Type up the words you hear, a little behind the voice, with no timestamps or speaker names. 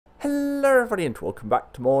Hello everybody and welcome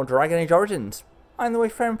back to more Dragon Age Origins. I'm the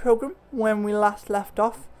Wayfaring Pilgrim. When we last left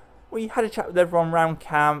off, we had a chat with everyone around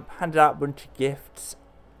camp, handed out a bunch of gifts,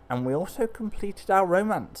 and we also completed our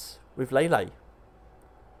romance with Lele.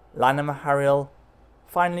 Lana Mahariel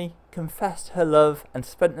finally confessed her love and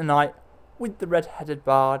spent the night with the red-headed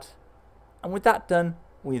bard, and with that done,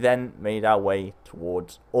 we then made our way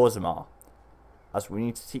towards Orzammar, as we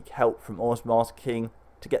need to seek help from Orzamar's king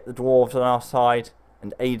to get the dwarves on our side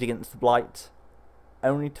and aid against the blight,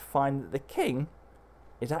 only to find that the king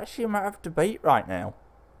is actually a matter of debate right now.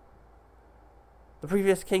 The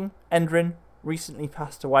previous king, Endrin, recently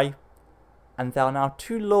passed away, and there are now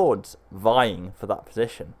two lords vying for that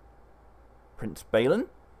position. Prince Balin,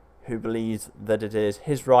 who believes that it is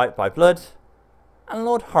his right by blood, and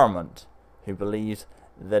Lord Harrowmont, who believes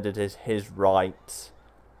that it is his right,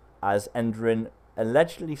 as Endrin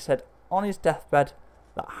allegedly said on his deathbed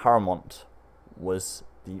that Harrowmont was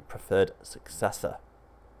the preferred successor.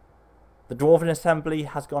 The Dwarven Assembly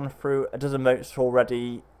has gone through a dozen votes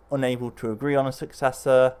already, unable to agree on a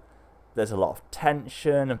successor. There's a lot of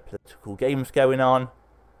tension and political games going on.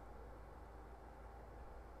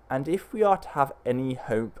 And if we are to have any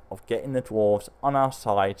hope of getting the dwarves on our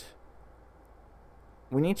side,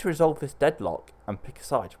 we need to resolve this deadlock and pick a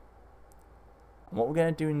side. And what we're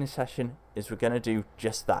going to do in this session is we're going to do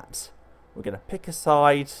just that. We're going to pick a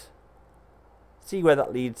side, see where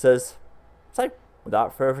that leads us. So,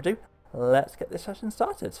 without further ado, let's get this session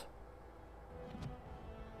started.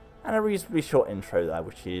 And a reasonably short intro there,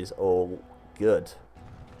 which is all good.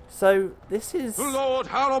 So, this is... Lord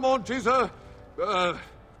Harrowmont is a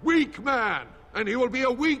weak man, and he will be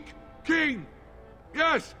a weak king.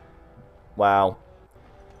 Yes. Wow.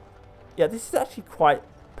 Yeah, this is actually quite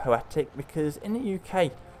poetic, because in the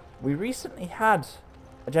UK, we recently had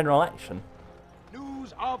a general election.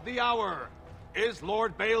 News of the hour. Is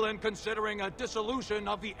Lord Balin considering a dissolution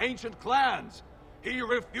of the ancient clans? He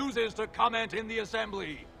refuses to comment in the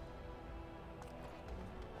assembly.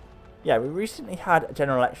 Yeah, we recently had a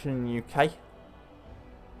general election in the UK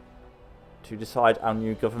to decide our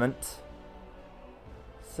new government.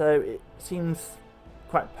 So it seems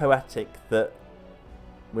quite poetic that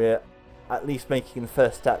we're at least making the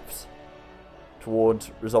first steps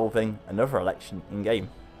towards resolving another election in-game.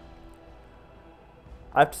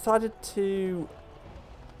 I've decided to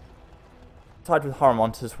side with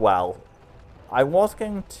Harrowmont as well. I was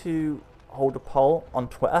going to hold a poll on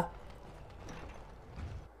Twitter,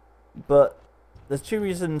 but there's two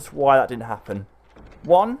reasons why that didn't happen.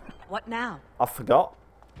 One, what now? I forgot.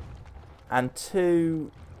 And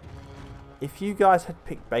two, if you guys had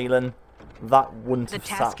picked Balin, that wouldn't have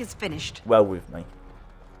sat the task is finished well with me.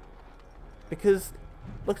 Because,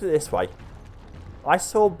 look at it this way. I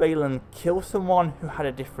saw Balin kill someone who had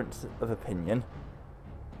a difference of opinion.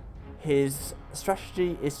 His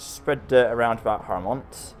strategy is to spread dirt around about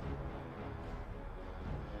Harrowmont.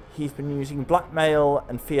 He's been using blackmail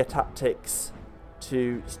and fear tactics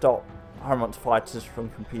to stop Harrowmont's fighters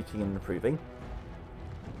from competing and improving.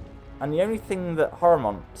 And the only thing that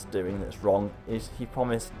Harrowmont's doing that's wrong is he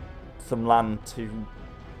promised some land to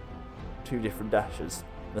two different dashes,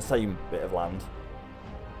 the same bit of land.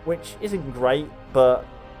 Which isn't great, but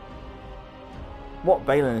what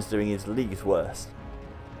Balin is doing is leagues worse.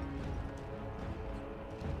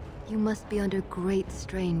 You must be under great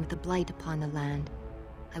strain with the blight upon the land.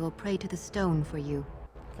 I will pray to the stone for you.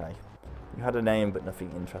 Okay. You had a name, but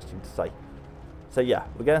nothing interesting to say. So yeah,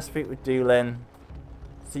 we're going to speak with Dulin,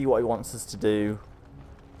 see what he wants us to do.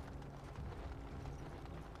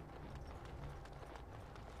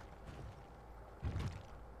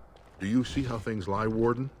 Do you see how things lie,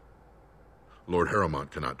 Warden? Lord Harrowmont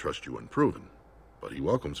cannot trust you unproven, but he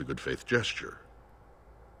welcomes a good faith gesture.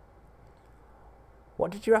 What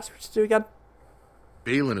did you ask me to do again?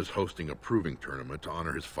 Balin is hosting a proving tournament to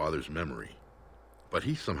honor his father's memory, but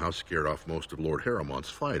he somehow scared off most of Lord Harrowmont's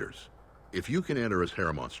fighters. If you can enter as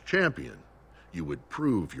Harrowmont's champion, you would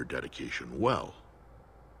prove your dedication well.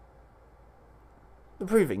 The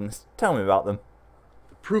provings. Tell me about them.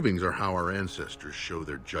 Provings are how our ancestors show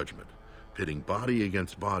their judgment, pitting body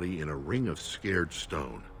against body in a ring of scared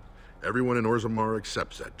stone. Everyone in Orzammar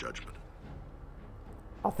accepts that judgment.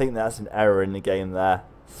 I think that's an error in the game there.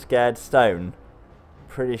 Scared stone.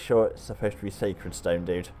 Pretty sure it's supposed to be sacred stone,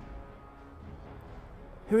 dude.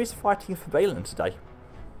 Who is fighting for Balin today?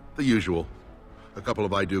 The usual. A couple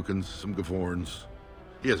of Idukans, some Gavorns.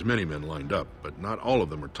 He has many men lined up, but not all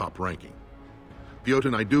of them are top-ranking.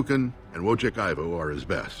 Piotin Idukan and Wojciech Ivo are his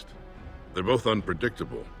best. They're both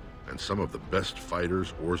unpredictable, and some of the best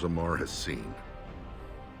fighters Orzammar has seen.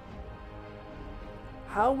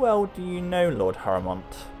 How well do you know Lord Harrowmont?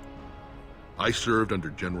 I served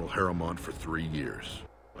under General Harrowmont for 3 years.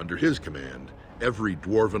 Under his command, every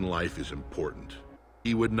dwarven life is important.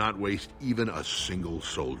 He would not waste even a single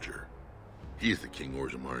soldier. He's the king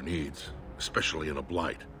Orzammar needs, especially in a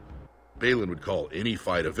blight. Balin would call any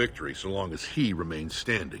fight a victory so long as he remains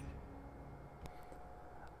standing.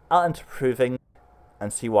 I'll enter proving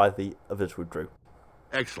and see why the others withdrew.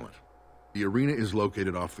 Excellent. The arena is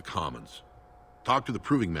located off the Commons. Talk to the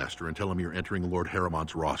Proving Master and tell him you're entering Lord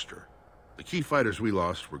Harrowmont's roster. The key fighters we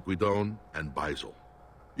lost were Guidon and Beisel.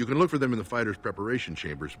 You can look for them in the fighters' preparation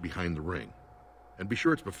chambers behind the ring. And be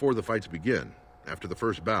sure it's before the fights begin. After the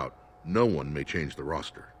first bout, no one may change the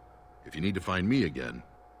roster. If you need to find me again,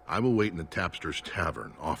 I will wait in the Tapster's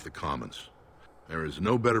Tavern off the Commons. There is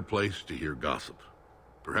no better place to hear gossip.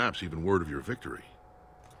 Perhaps even word of your victory.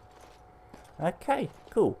 Okay,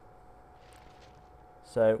 cool.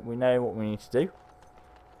 So we know what we need to do.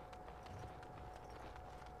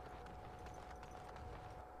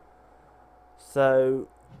 So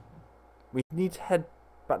we need to head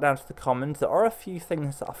back down to the Commons. There are a few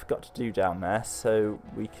things that I forgot to do down there, so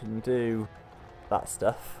we can do that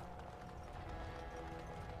stuff.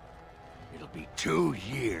 It'll be 2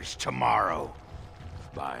 years tomorrow.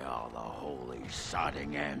 By all the holy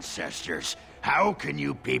sodding ancestors, how can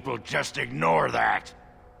you people just ignore that?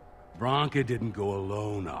 Bronca didn't go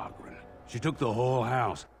alone, Ogren. She took the whole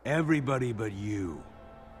house, everybody but you.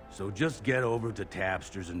 So just get over to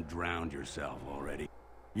Tapster's and drown yourself already.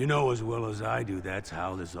 You know as well as I do that's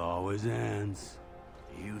how this always ends.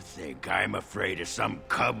 You think I'm afraid of some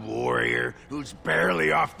cub warrior who's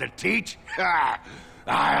barely off the teat? Ha!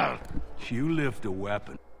 I'll... You lift a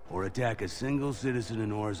weapon, or attack a single citizen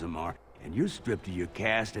in Orzammar, and you're stripped of your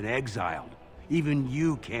caste and exiled. Even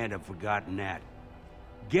you can't have forgotten that.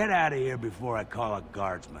 Get out of here before I call a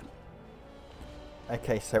guardsman.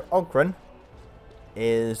 Okay, so Ogren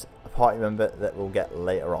is a party member that we'll get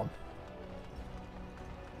later on.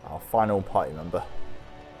 Our final party member.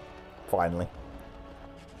 Finally.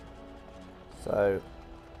 So,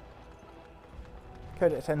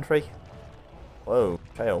 Codex entry. Whoa,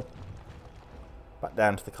 fail. Back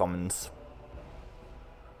down to the Commons.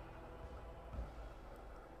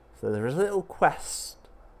 So there is a little quest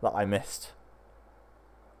that I missed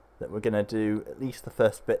that we're going to do at least the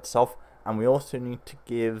first bits of, and we also need to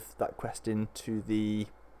give that quest in to the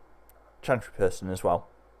Chantry person as well.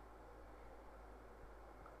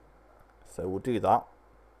 So we'll do that.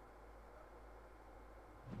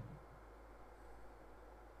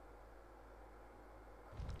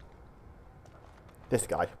 This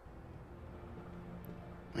guy.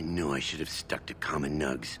 I knew I should have stuck to common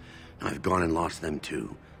Nugs. Now I've gone and lost them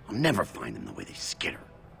too. I'll never find them the way they skitter.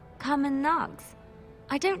 Common Nugs?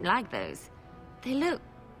 I don't like those. They look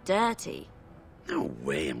dirty. No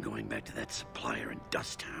way I'm going back to that supplier in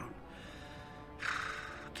Dust Town.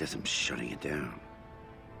 Guess I'm shutting it down.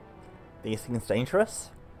 These things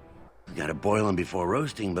dangerous? Gotta boil them before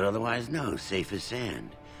roasting, but otherwise no, safe as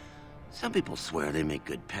sand. Some people swear they make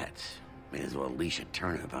good pets. May as well leash a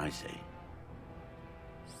turnip, I say.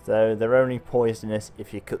 So they're only poisonous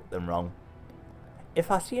if you cook them wrong. If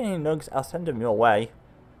I see any Nugs, I'll send them your way.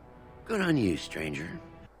 Good on you, stranger.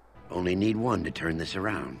 Only need one to turn this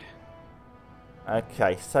around.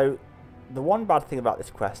 Okay, so the one bad thing about this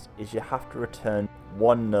quest is you have to return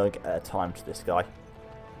one Nug at a time to this guy.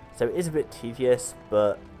 So it is a bit tedious,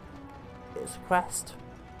 but it's a quest.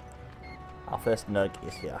 Our first Nug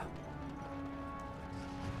is here.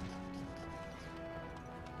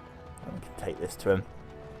 And we can take this to him,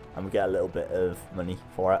 and we get a little bit of money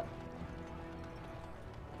for it.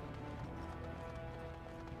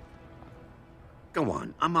 Go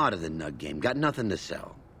on, I'm out of the Nug game. Got nothing to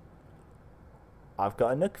sell. I've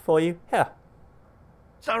got a Nug for you. Here.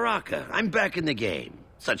 Saraka, I'm back in the game,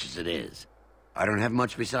 such as it is. I don't have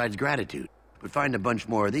much besides gratitude, but find a bunch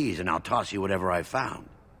more of these and I'll toss you whatever I found.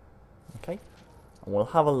 Okay. And we'll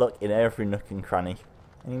have a look in every nook and cranny.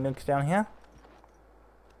 Any Nugs down here?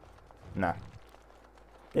 No.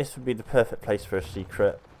 This would be the perfect place for a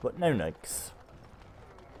secret, but no Nugs.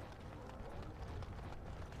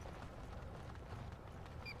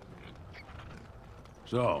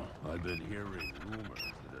 So, I've been hearing rumors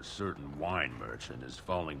that a certain wine merchant is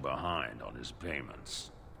falling behind on his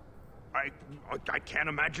payments. I can't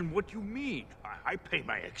imagine what you mean. I pay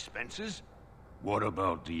my expenses. What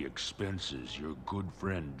about the expenses your good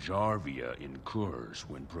friend Jarvia incurs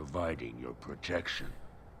when providing your protection?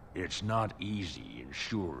 It's not easy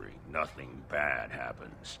ensuring nothing bad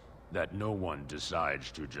happens, that no one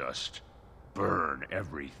decides to just burn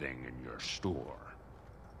everything in your store.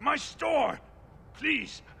 My store!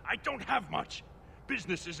 Please, I don't have much.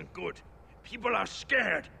 Business isn't good. People are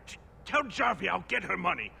scared. Tell Jarvia I'll get her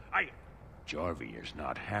money. Jarvia's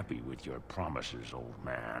not happy with your promises, old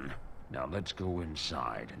man. Now let's go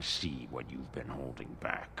inside and see what you've been holding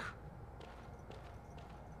back.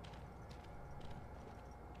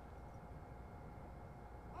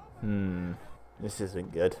 This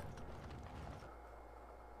isn't good.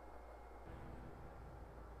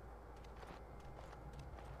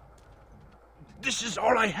 This is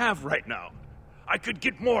all I have right now. I could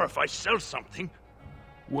get more if I sell something.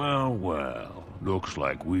 Well, well, looks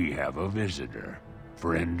like we have a visitor.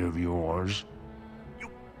 Friend of yours? You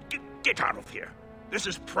get out of here. This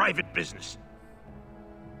is private business.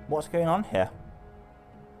 What's going on here?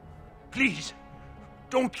 Please,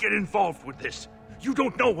 don't get involved with this. You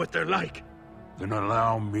don't know what they're like. Then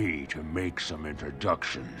allow me to make some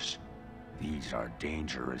introductions. These are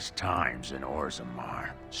dangerous times in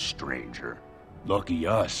Orzammar, stranger. Lucky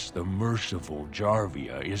us, the merciful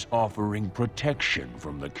Jarvia is offering protection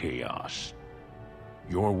from the chaos.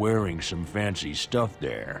 You're wearing some fancy stuff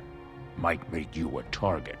there. Might make you a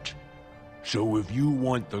target. So if you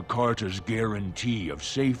want the Carta's guarantee of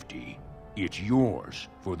safety, it's yours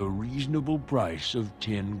for the reasonable price of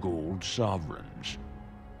 10 gold sovereigns.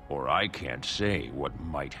 Or I can't say what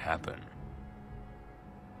might happen.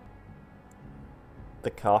 The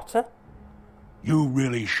Carta? You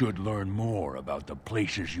really should learn more about the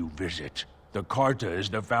places you visit. The Carta is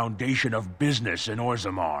the foundation of business in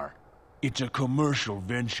Orzammar. It's a commercial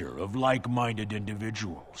venture of like-minded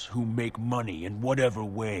individuals who make money in whatever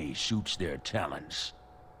way suits their talents.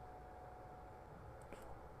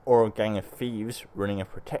 Or a gang of thieves running a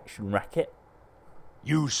protection racket?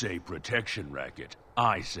 You say protection racket,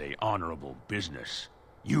 I say honorable business.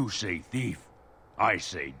 You say thief, I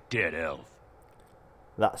say dead elf.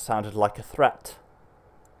 That sounded like a threat.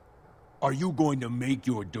 Are you going to make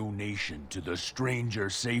your donation to the Stranger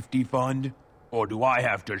Safety Fund? Or do I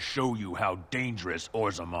have to show you how dangerous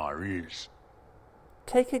Orzammar is?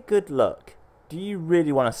 Take a good look. Do you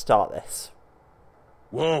really want to start this?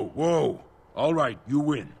 Whoa, whoa. All right, you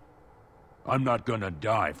win. I'm not gonna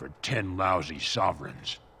die for 10 lousy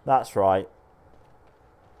sovereigns. That's right.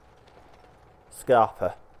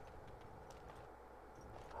 Scarper.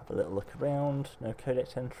 Have a little look around. No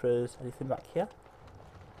codex entries. Anything back here?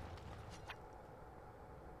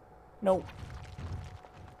 No.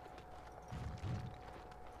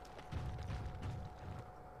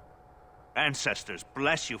 Ancestors,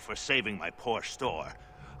 bless you for saving my poor store.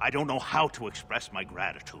 I don't know how to express my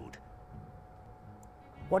gratitude.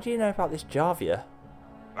 What do you know about this Jarvia?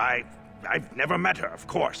 I've never met her, of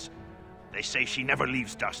course. They say she never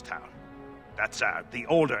leaves Dusttown. That's the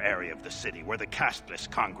older area of the city where the casteless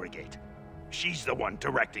congregate. She's the one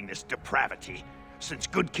directing this depravity. Since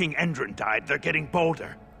good King Endrin died, they're getting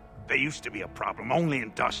bolder. They used to be a problem only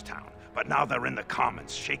in Dusttown, but now they're in the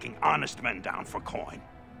commons, shaking honest men down for coin.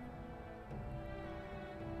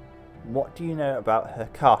 What do you know about her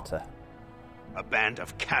Carta? A band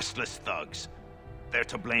of casteless thugs. They're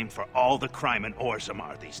to blame for all the crime in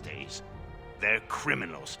Orzammar these days. They're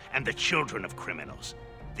criminals, and the children of criminals.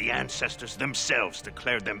 The ancestors themselves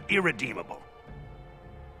declared them irredeemable.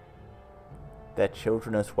 Their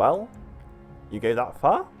children as well? You go that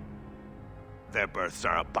far? Their births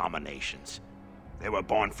are abominations. They were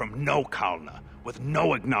born from no Kalna, with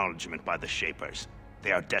no acknowledgement by the Shapers.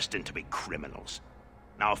 They are destined to be criminals.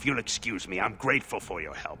 Now, if you'll excuse me, I'm grateful for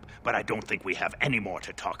your help, but I don't think we have any more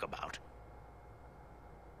to talk about.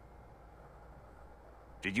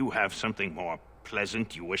 Did you have something more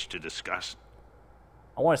pleasant you wish to discuss?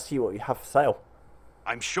 I want to see what you have for sale.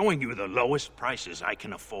 I'm showing you the lowest prices I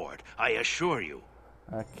can afford, I assure you.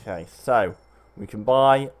 Okay, so we can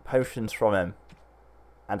buy potions from him.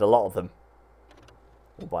 And a lot of them.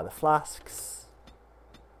 We'll buy the flasks.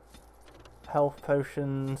 Health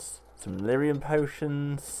potions. Some lyrium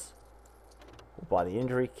potions. We'll buy the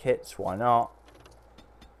injury kits, why not?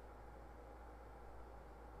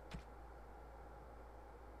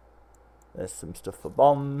 There's some stuff for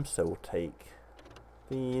bombs, so we'll take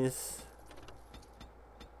these.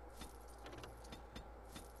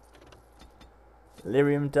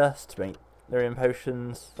 Lyrium dust to make lyrium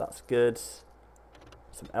potions, that's good.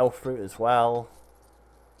 Some elf fruit as well.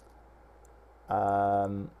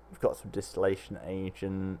 We've got some distillation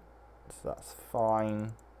agent, so that's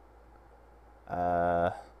fine.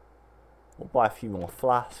 We'll buy a few more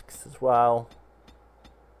flasks as well.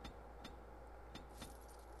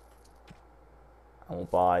 And we'll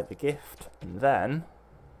buy the gift, and then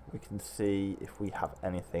we can see if we have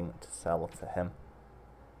anything to sell to him.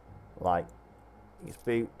 Like these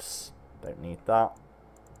boots, don't need that.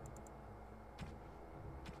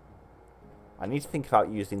 I need to think about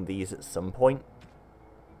using these at some point.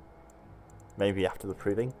 maybe after the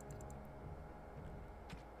proving.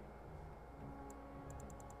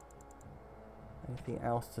 Anything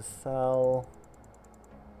else to sell?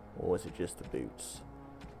 Or is it just the boots?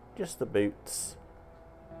 Just the boots.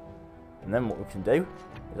 And then what we can do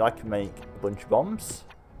is I can make a bunch of bombs.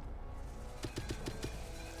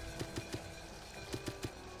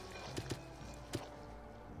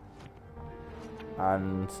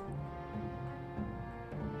 And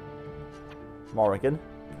Morrigan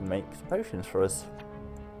can make some potions for us.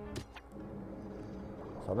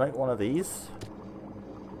 So I'll make one of these.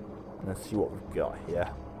 And let's see what we've got here.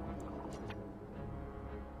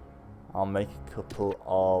 I'll make a couple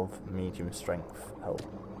of medium strength health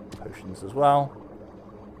potions as well.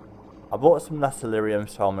 I bought some less lyrium,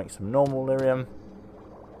 so I'll make some normal lyrium.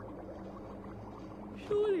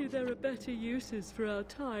 Surely there are better uses for our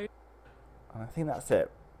time. And I think that's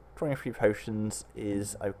it. 23 potions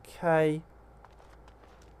is okay.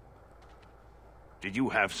 Did you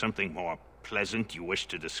have something more pleasant you wish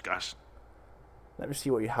to discuss? Let me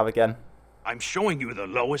see what you have again. I'm showing you the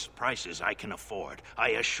lowest prices I can afford, I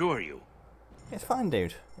assure you. It's fine,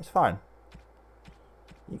 dude. It's fine.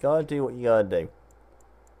 You gotta do what you gotta do.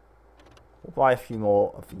 We'll buy a few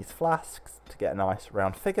more of these flasks to get a nice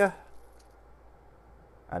round figure.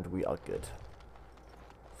 And we are good.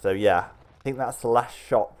 So yeah, I think that's the last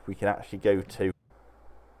shop we can actually go to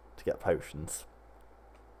get potions.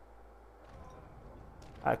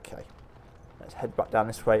 Okay. Let's head back down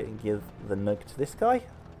this way and give the nug to this guy.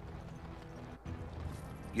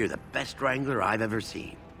 You're the best wrangler I've ever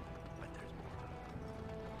seen.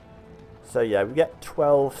 So yeah, we get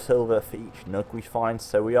 12 silver for each nug we find,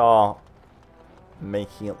 so we are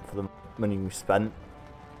making up for the money we spent.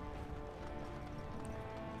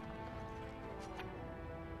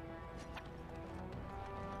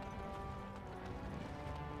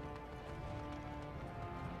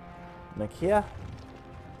 Nug here.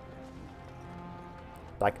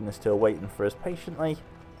 Dagon is still waiting for us patiently.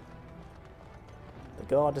 The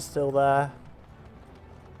guard is still there.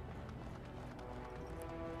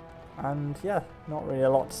 And yeah, not really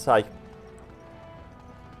a lot to say.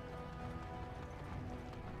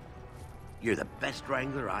 You're the best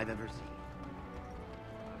wrangler I've ever seen.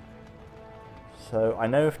 So I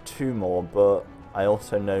know of 2 more, but I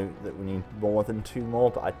also know that we need more than 2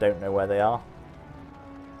 more, but I don't know where they are.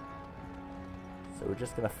 So we're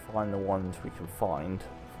just going to find the ones we can find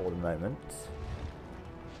for the moment.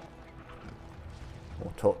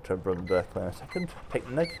 We'll talk to Brother Berkeley in a second. Take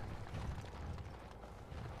the nug.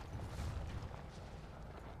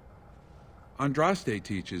 Andraste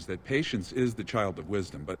teaches that patience is the child of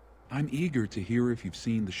wisdom, but I'm eager to hear if you've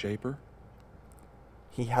seen the Shaper.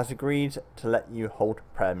 He has agreed to let you hold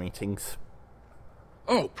prayer meetings.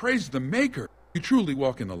 Oh, praise the Maker! You truly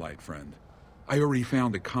walk in the light, friend. I already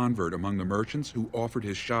found a convert among the merchants who offered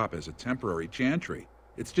his shop as a temporary chantry.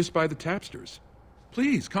 It's just by the tapsters.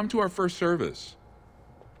 Please, come to our first service.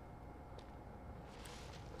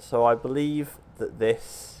 So I believe that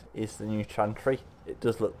this is the new chantry. It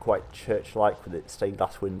does look quite church-like with its stained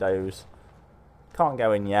glass windows. Can't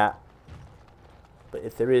go in yet. But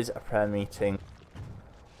if there is a prayer meeting,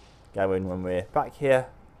 go in when we're back here.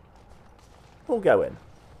 We'll go in.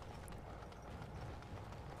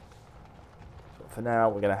 But for now,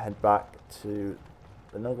 we're going to head back to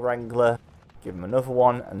the Nug Wrangler, give him another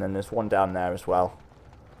one, and then there's one down there as well,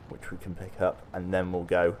 which we can pick up, and then we'll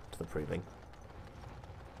go to the proving.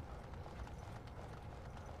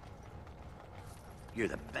 You're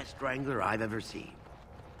the best wrangler I've ever seen.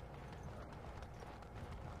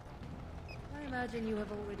 I imagine you have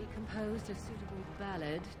already composed a suitable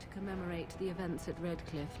ballad to commemorate the events at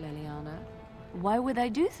Redcliffe, Leliana. Why would I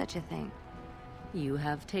do such a thing? You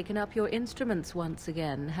have taken up your instruments once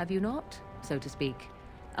again, have you not? So to speak.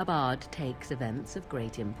 A bard takes events of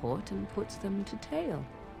great import and puts them to tale.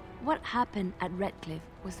 What happened at Redcliffe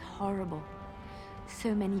was horrible.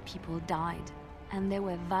 So many people died, and they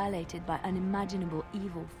were violated by unimaginable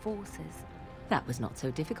evil forces. That was not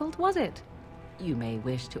so difficult, was it? You may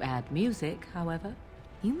wish to add music, however.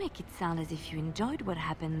 You make it sound as if you enjoyed what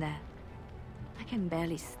happened there. I can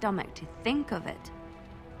barely stomach to think of it.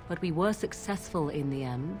 But we were successful in the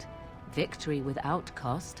end. Victory without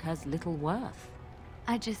cost has little worth.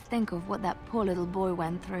 I just think of what that poor little boy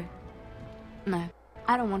went through. No,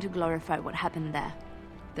 I don't want to glorify what happened there.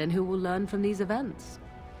 Then who will learn from these events?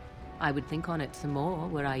 I would think on it some more,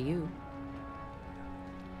 were I you.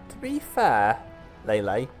 To be fair,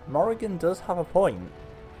 Lele, Morrigan does have a point.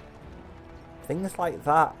 Things like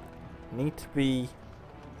that need to be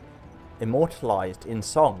immortalised in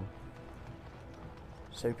song,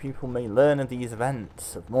 so people may learn of these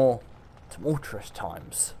events of more tumultuous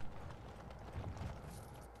times.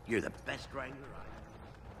 You're the best wrangler I